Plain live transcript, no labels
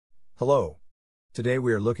Hello. Today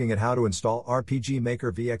we are looking at how to install RPG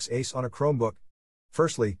Maker VX Ace on a Chromebook.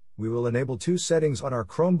 Firstly, we will enable two settings on our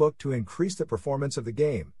Chromebook to increase the performance of the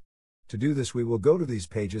game. To do this, we will go to these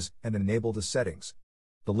pages and enable the settings.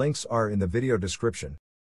 The links are in the video description.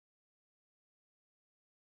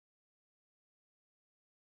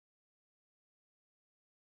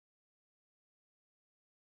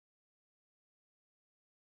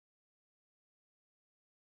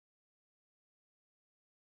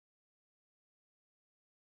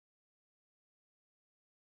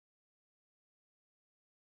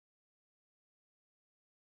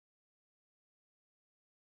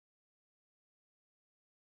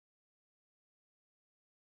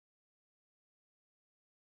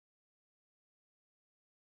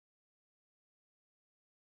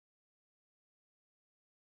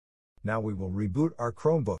 Now we will reboot our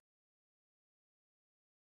Chromebook.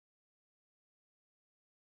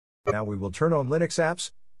 Now we will turn on Linux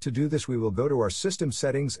apps. To do this, we will go to our system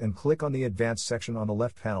settings and click on the advanced section on the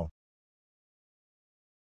left panel.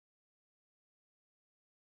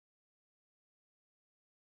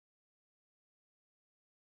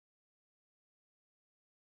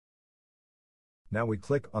 Now we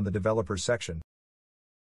click on the developer section.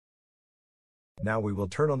 Now we will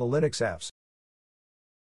turn on the Linux apps.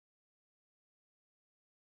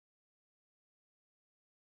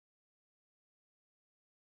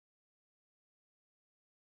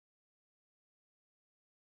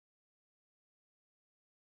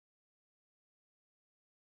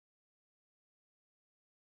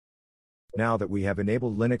 Now that we have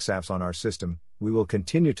enabled Linux apps on our system, we will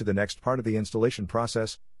continue to the next part of the installation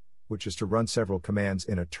process, which is to run several commands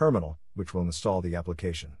in a terminal, which will install the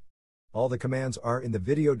application. All the commands are in the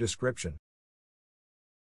video description.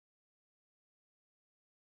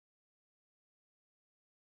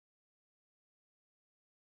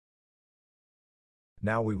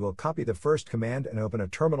 Now we will copy the first command and open a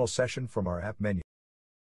terminal session from our app menu.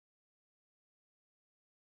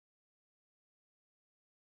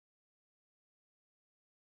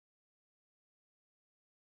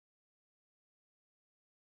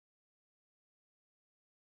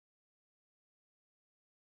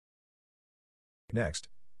 Next,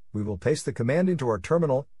 we will paste the command into our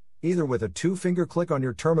terminal, either with a two-finger click on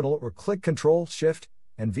your terminal or click Ctrl, Shift,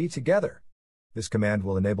 and V together. This command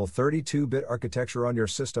will enable 32-bit architecture on your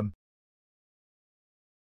system.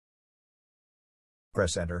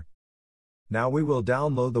 Press Enter. Now we will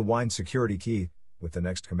download the Wine security key with the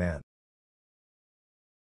next command.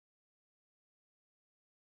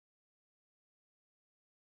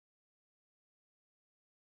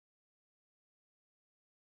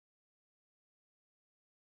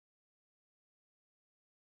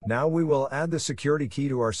 Now we will add the security key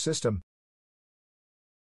to our system.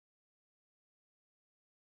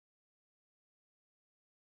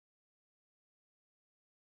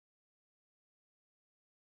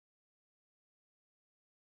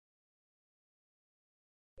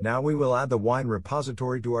 Now we will add the Wine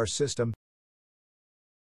repository to our system.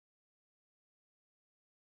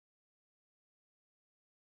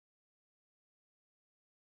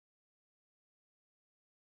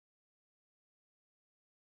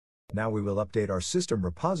 Now we will update our system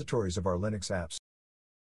repositories of our Linux apps.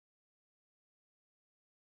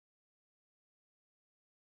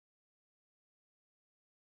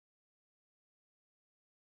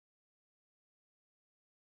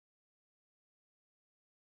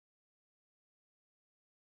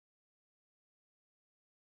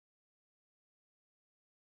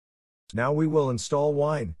 Now we will install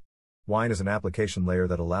Wine. Wine is an application layer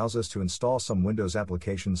that allows us to install some Windows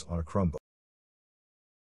applications on a Chromebook.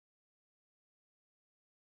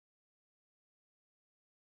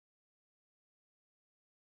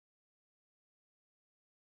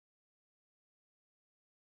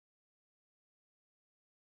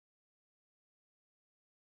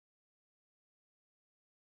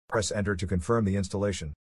 Press Enter to confirm the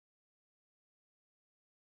installation.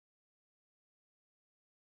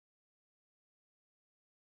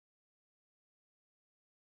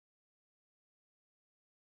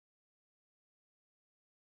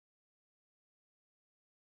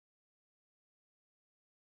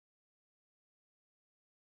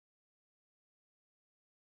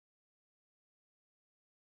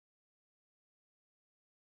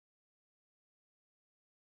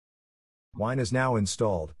 Wine is now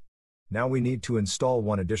installed. Now we need to install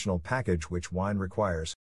one additional package which Wine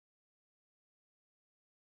requires.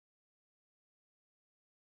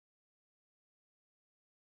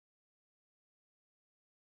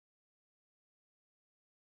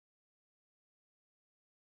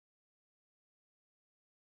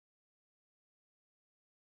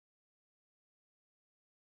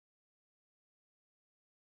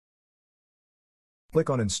 Click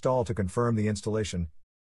on Install to confirm the installation.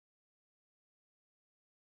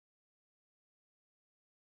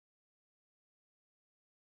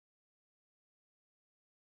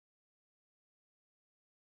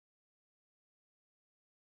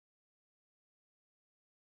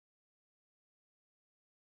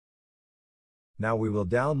 Now we will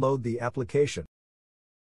download the application.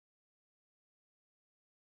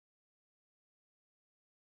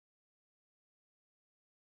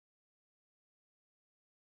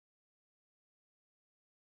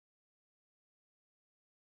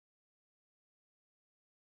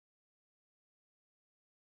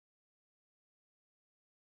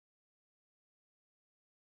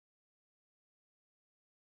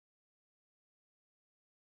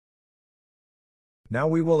 Now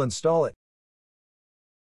we will install it.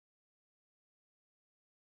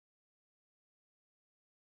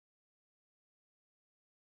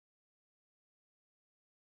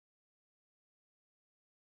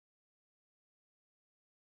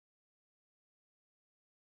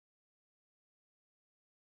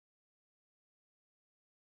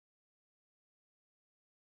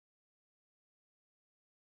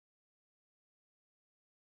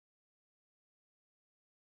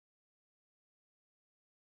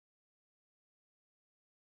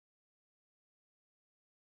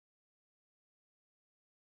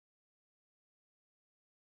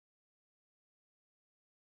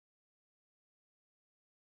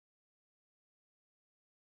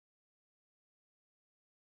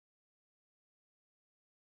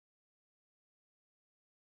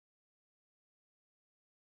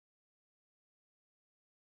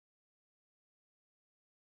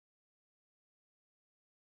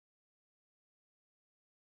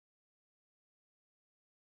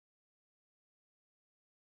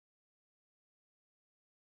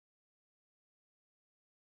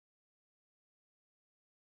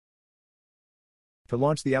 To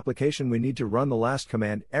launch the application, we need to run the last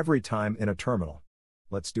command every time in a terminal.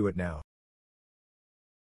 Let's do it now.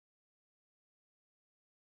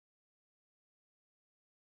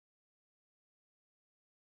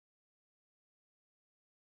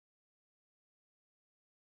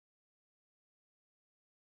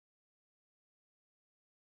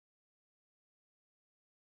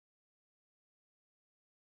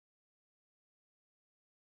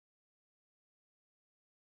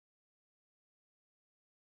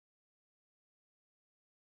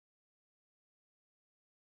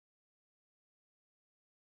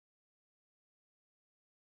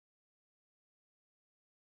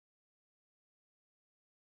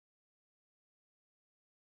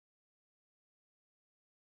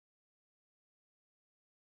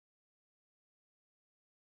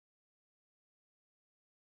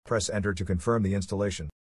 Press Enter to confirm the installation.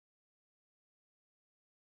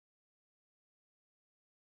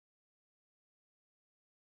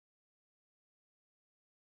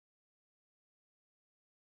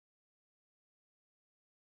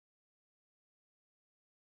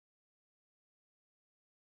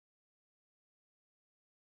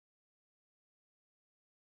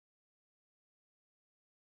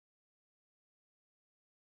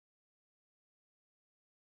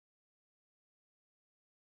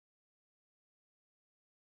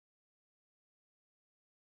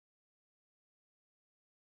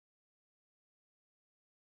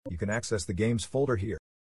 You can access the Games folder here.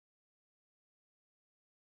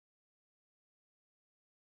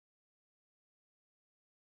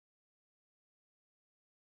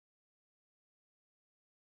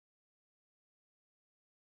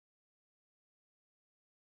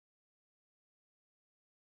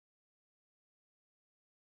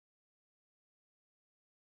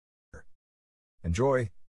 Enjoy!